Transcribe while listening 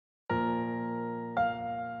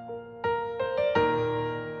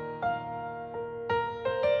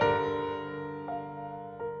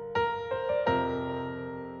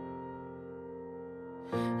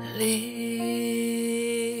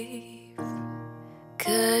leave,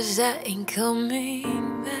 'cause I ain't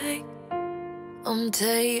coming back. I'm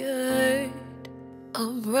tired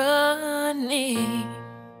of running.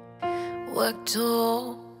 Worked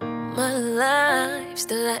all my life,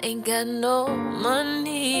 still I ain't got no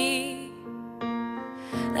money.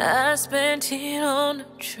 I spent it on a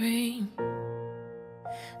dream.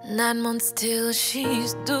 9 months till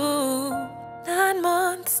she's due, 9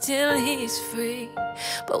 months till he's free.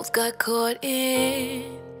 Both got caught in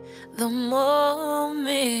the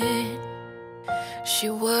moment. She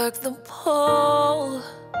worked the pole,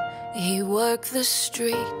 he worked the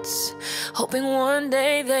streets, hoping one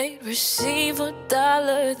day they'd receive a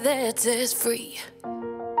dollar that says free.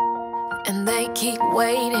 And they keep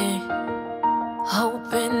waiting,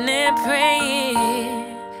 hoping and praying.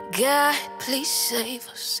 God, please save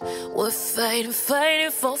us. We're fighting,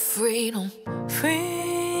 fighting for freedom. Free,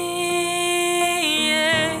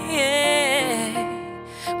 yeah,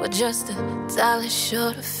 yeah. We're just a dollar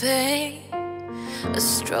short of fame, a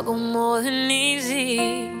struggle more than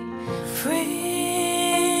easy. Free,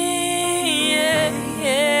 yeah,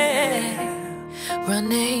 yeah.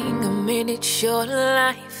 Running a minute short of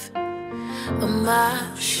life, a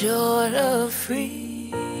mile short of free.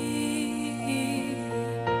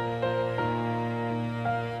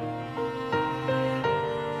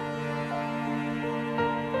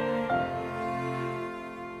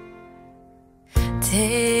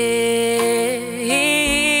 Take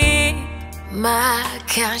my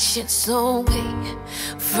conscience away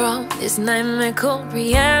from this nightmare called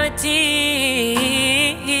reality.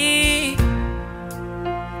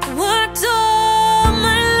 Worked all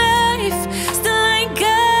my life, still ain't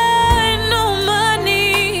got no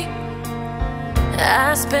money.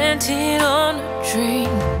 I spent it on a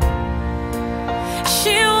dream.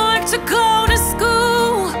 She worked to go to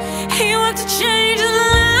school, he worked to change his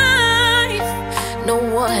life. No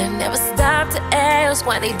one ever stopped to ask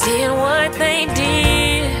why they did what they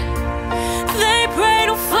did. They pray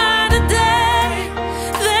to find a day,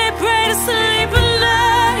 they pray to sleep at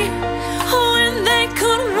night, when they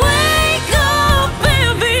could wake up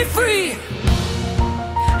and be free.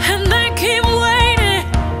 And they keep waiting,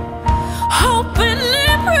 hoping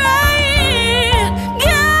and praying.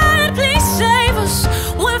 God, please save us.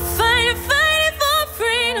 We're fighting, fighting for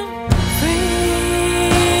freedom.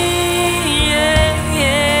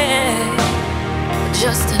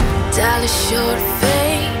 Just a dollar short of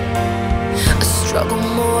fame, a struggle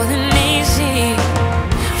more than easy.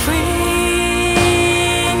 Free,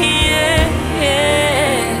 yeah,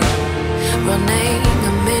 yeah. Running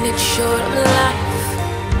a minute short of life,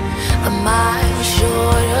 a mile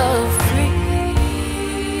short of free.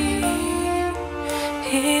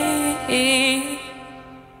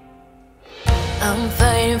 I'm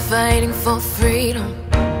fighting, fighting for freedom.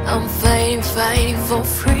 I'm fighting, fighting for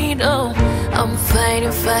freedom. I'm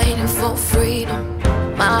fighting, fighting for freedom.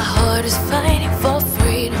 My heart is fighting for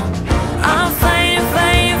freedom. I'm fighting,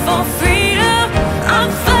 fighting for freedom.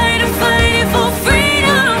 I'm fighting, fighting for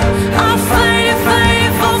freedom. I'm fighting,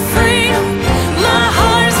 fighting for freedom. My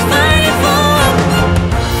heart is fighting for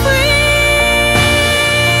freedom.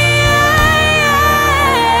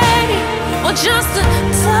 Well, just a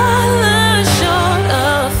dollar short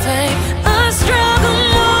of fame, a struggle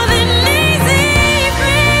more than easy.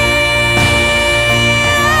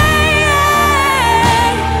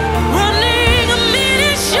 Running a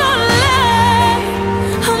minute short of life,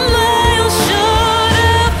 a mile short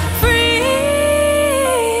of free.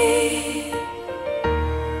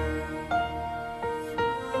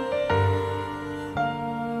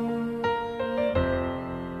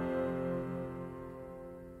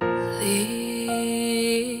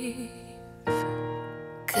 Leave,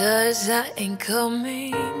 'cause I ain't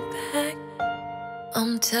coming back.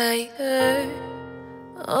 I'm tired,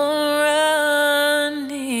 alright.